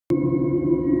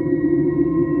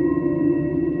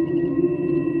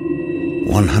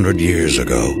"100 years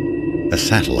ago, a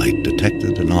satellite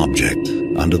detected an object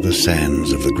under the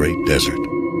sands of the Great Desert.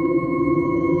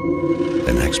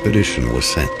 An expedition was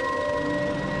sent.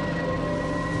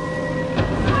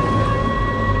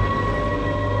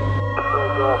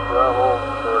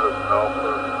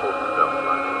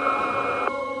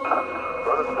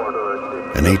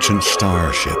 An ancient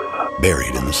starship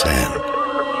buried in the sand.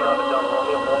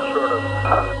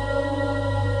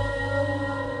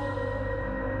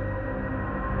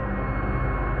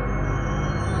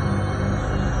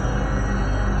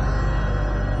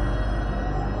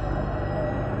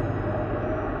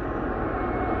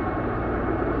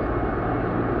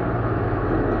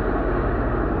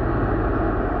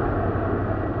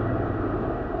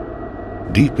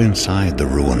 Deep inside the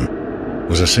ruin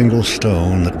was a single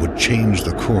stone that would change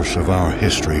the course of our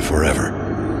history forever.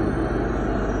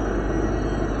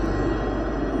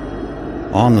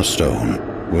 On the stone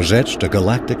was etched a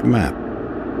galactic map,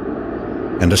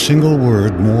 and a single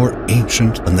word more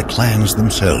ancient than the clans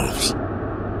themselves.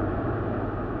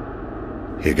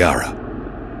 Hiigara,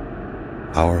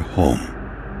 our home.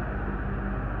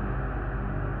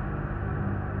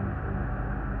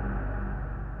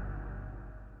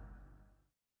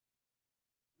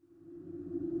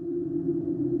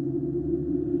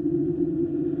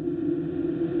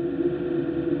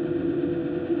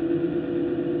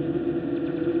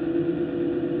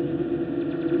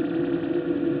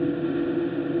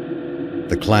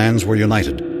 The clans were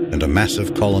united, and a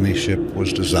massive colony ship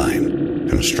was designed.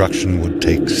 Construction would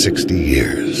take 60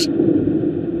 years.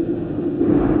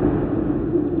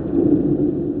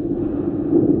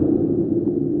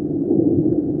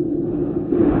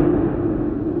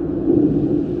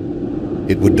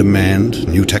 It would demand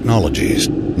new technologies,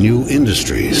 new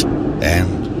industries,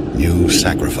 and new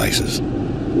sacrifices.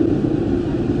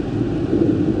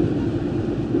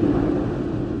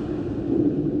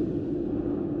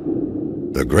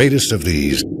 The greatest of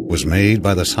these was made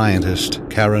by the scientist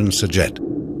Karen Segwit,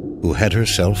 who had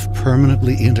herself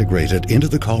permanently integrated into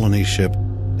the colony ship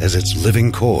as its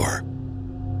living core.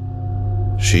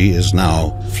 She is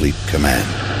now Fleet Command.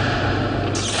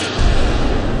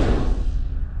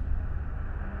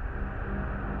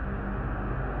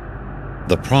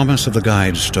 The promise of the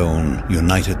Guide Stone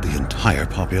united the entire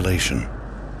population.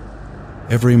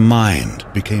 Every mind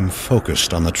became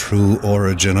focused on the true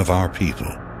origin of our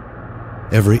people.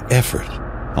 Every effort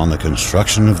on the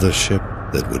construction of the ship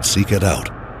that would seek it out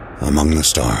among the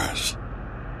stars.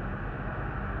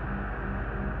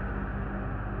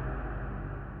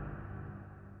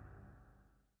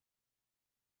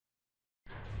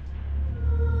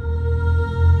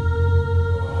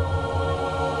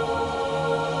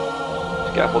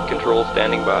 Scaffold control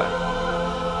standing by.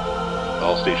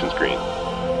 All stations green.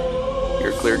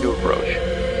 You're cleared to approach.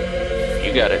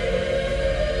 You got it.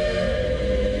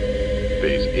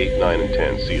 Bays 8, 9, and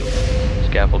 10 sealed.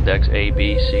 Scaffold decks A,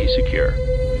 B, C secure.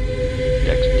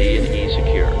 Decks D and E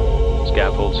secure.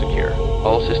 Scaffold secure.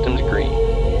 All systems green.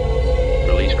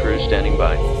 Release crew standing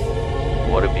by.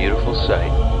 What a beautiful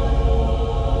sight.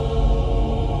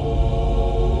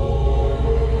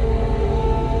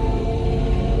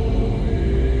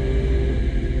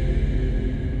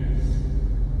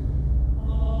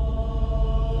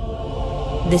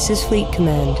 This is Fleet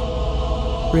Command.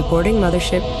 Reporting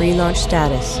Mothership relaunch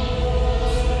status.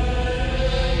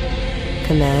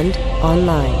 Command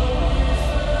online.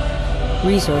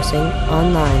 Resourcing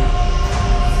online.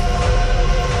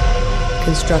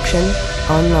 Construction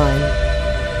online.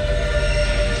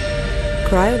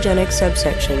 Cryogenic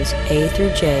subsections A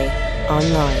through J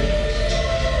online.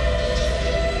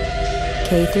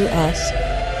 K through S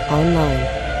online.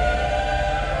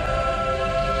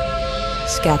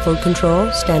 Scaffold control,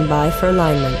 stand by for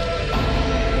alignment.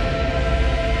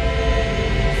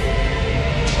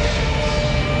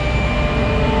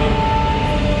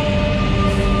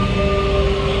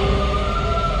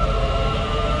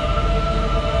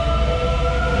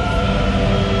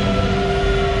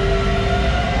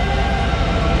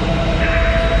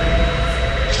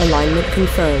 Alignment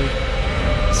confirmed.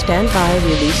 Stand by,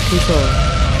 release control.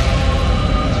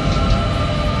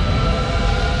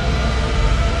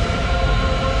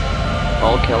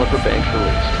 All caliper banks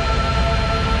released.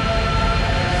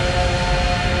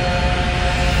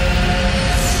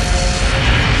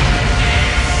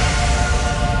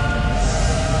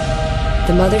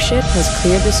 The mothership has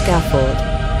cleared the scaffold.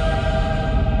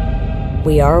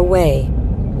 We are away.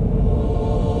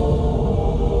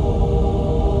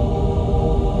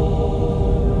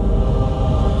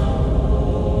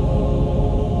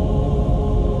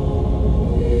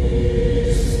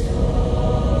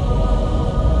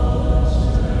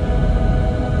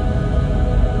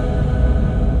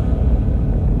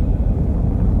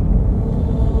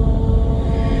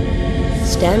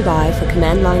 Stand by for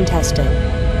command line testing.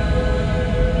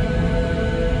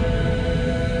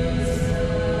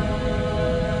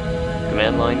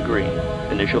 Command line green.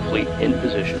 Initial fleet in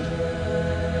position.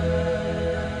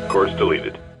 Course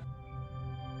deleted.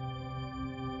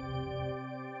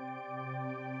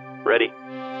 Ready.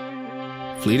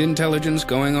 Fleet intelligence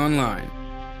going online.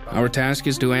 Our task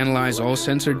is to analyze all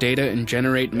sensor data and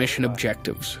generate mission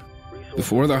objectives.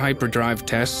 Before the hyperdrive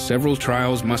test, several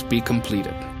trials must be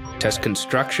completed. Test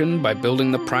construction by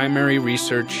building the primary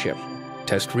research ship.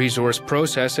 Test resource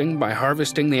processing by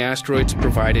harvesting the asteroids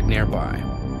provided nearby.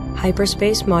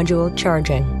 Hyperspace module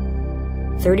charging.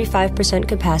 35%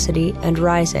 capacity and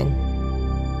rising.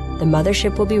 The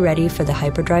mothership will be ready for the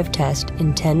hyperdrive test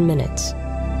in 10 minutes.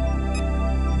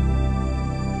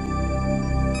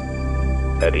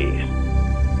 At ease.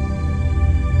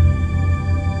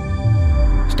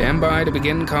 Stand by to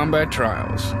begin combat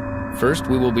trials. First,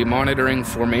 we will be monitoring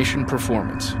formation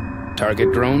performance.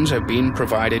 Target drones have been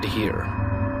provided here.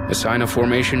 Assign a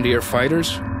formation to your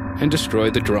fighters and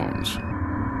destroy the drones.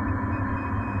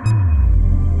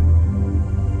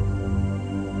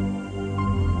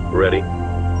 Ready.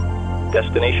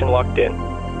 Destination locked in.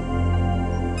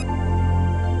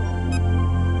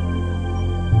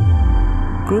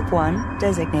 Group 1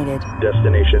 designated.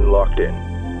 Destination locked in.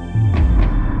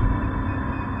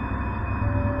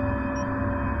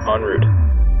 En route.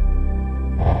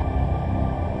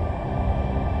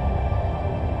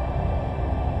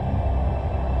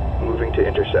 Moving to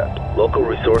intercept. Local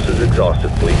resources exhausted,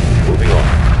 fleet. Moving on.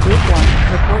 Group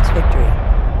 1 reports victory.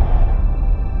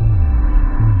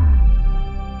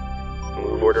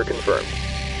 Move order confirmed.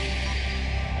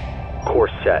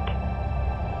 Course set.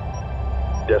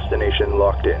 Destination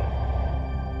locked in.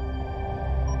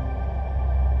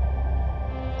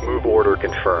 Move order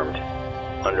confirmed.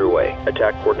 Underway.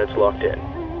 Attack coordinates locked in.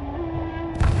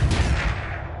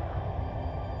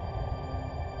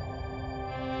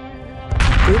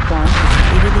 Group 1 has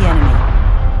defeated the enemy.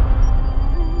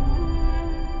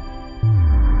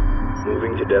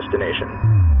 Moving to destination.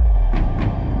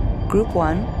 Group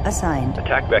 1 assigned.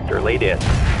 Attack vector laid in.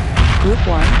 Group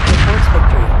 1 reports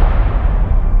victory.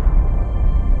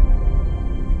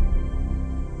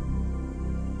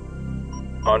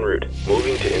 En route.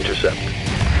 Moving to intercept.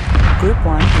 Group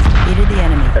 1 has defeated the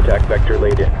enemy. Attack vector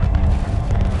laid in.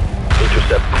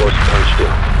 Intercept course punched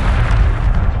in.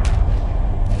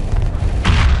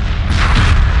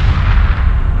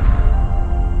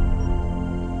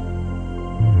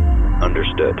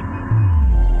 Understood.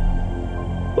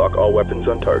 Lock all weapons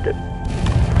on target.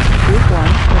 Group 1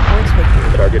 reports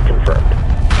victory. Target confirmed.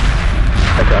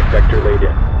 Attack vector laid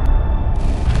in.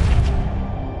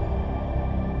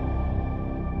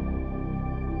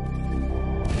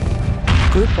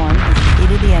 Group 1 has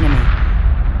defeated the enemy.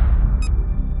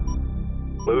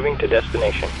 Moving to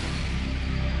destination.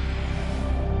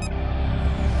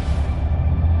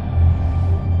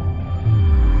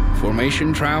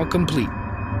 Formation trial complete.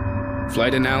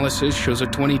 Flight analysis shows a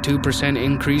 22%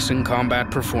 increase in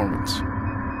combat performance.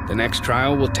 The next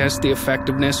trial will test the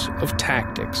effectiveness of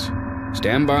tactics.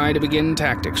 Stand by to begin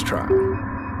tactics trial.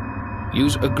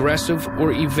 Use aggressive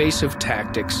or evasive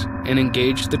tactics and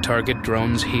engage the target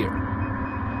drones here.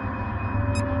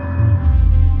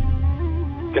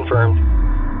 Confirmed.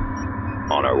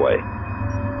 On our way.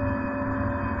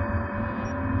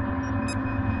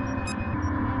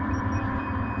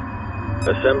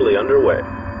 Assembly underway.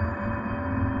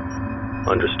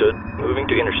 Understood. Moving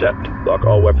to intercept. Lock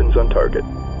all weapons on target.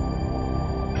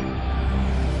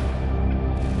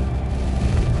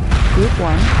 Group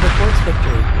 1 reports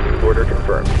victory. New order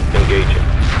confirmed. Engaging.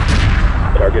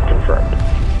 Target confirmed.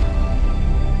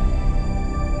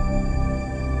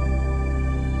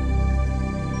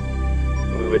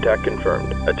 Move attack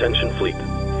confirmed. Attention fleet.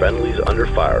 Friendlies under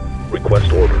fire.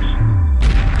 Request orders.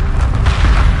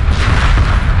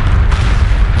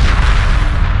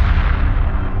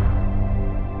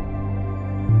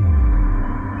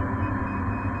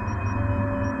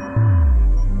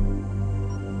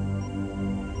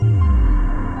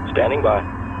 Standing by.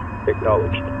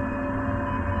 Acknowledged.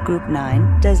 Group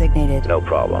 9 designated. No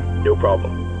problem. No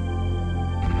problem.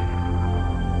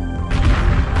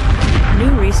 New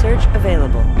research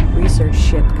available. Research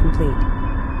ship complete.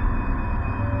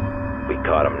 We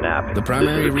caught him napping. The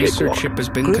primary This is a research cakewalk. ship has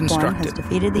been Group 1 constructed. has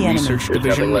defeated the The enemy. research There's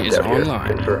division nothing is left out here.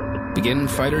 online. Confirmed. Begin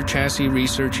fighter chassis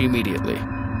research immediately.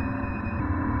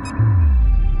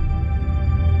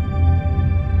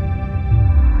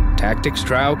 Tactics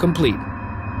trial complete.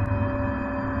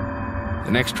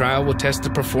 The next trial will test the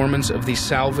performance of the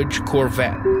salvage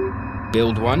corvette.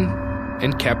 Build one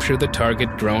and capture the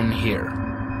target drone here.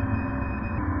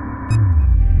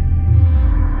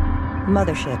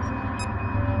 Mothership.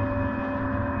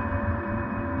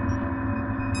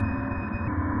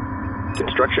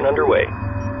 Construction underway.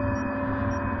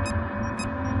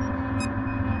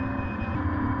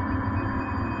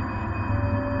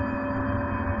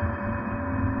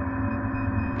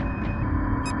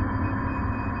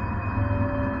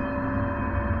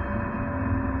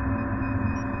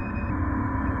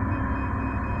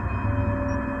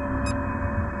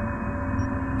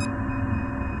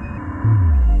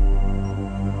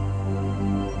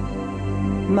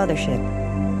 Mothership.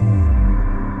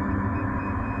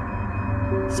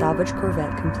 Salvage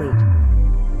corvette complete.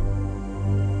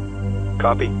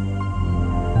 Copy.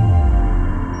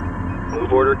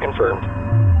 Move order confirmed.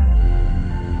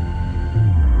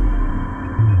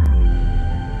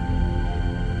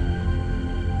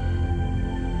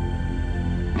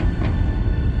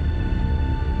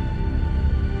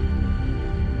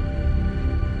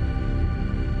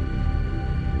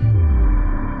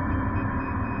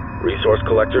 Resource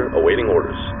collector awaiting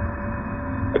orders.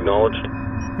 Acknowledged.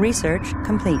 Research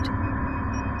complete.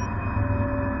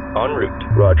 En route.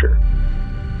 Roger.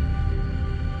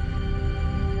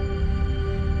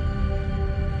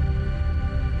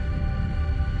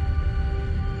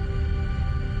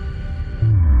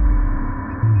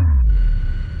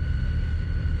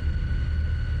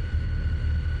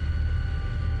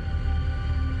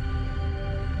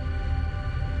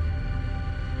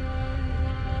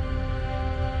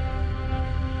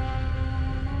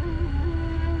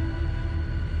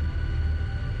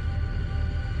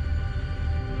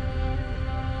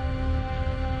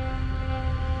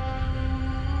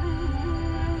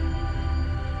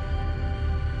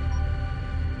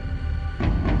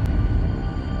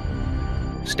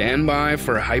 Stand by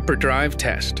for a hyperdrive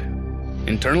test.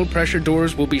 Internal pressure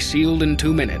doors will be sealed in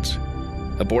 2 minutes.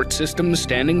 Abort systems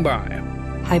standing by.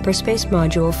 Hyperspace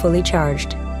module fully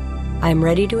charged. I am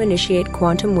ready to initiate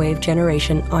quantum wave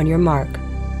generation on your mark.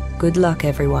 Good luck,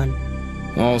 everyone.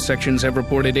 All sections have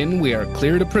reported in. We are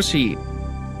clear to proceed.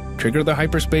 Trigger the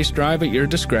hyperspace drive at your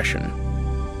discretion.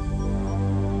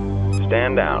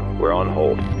 Stand down. We're on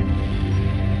hold.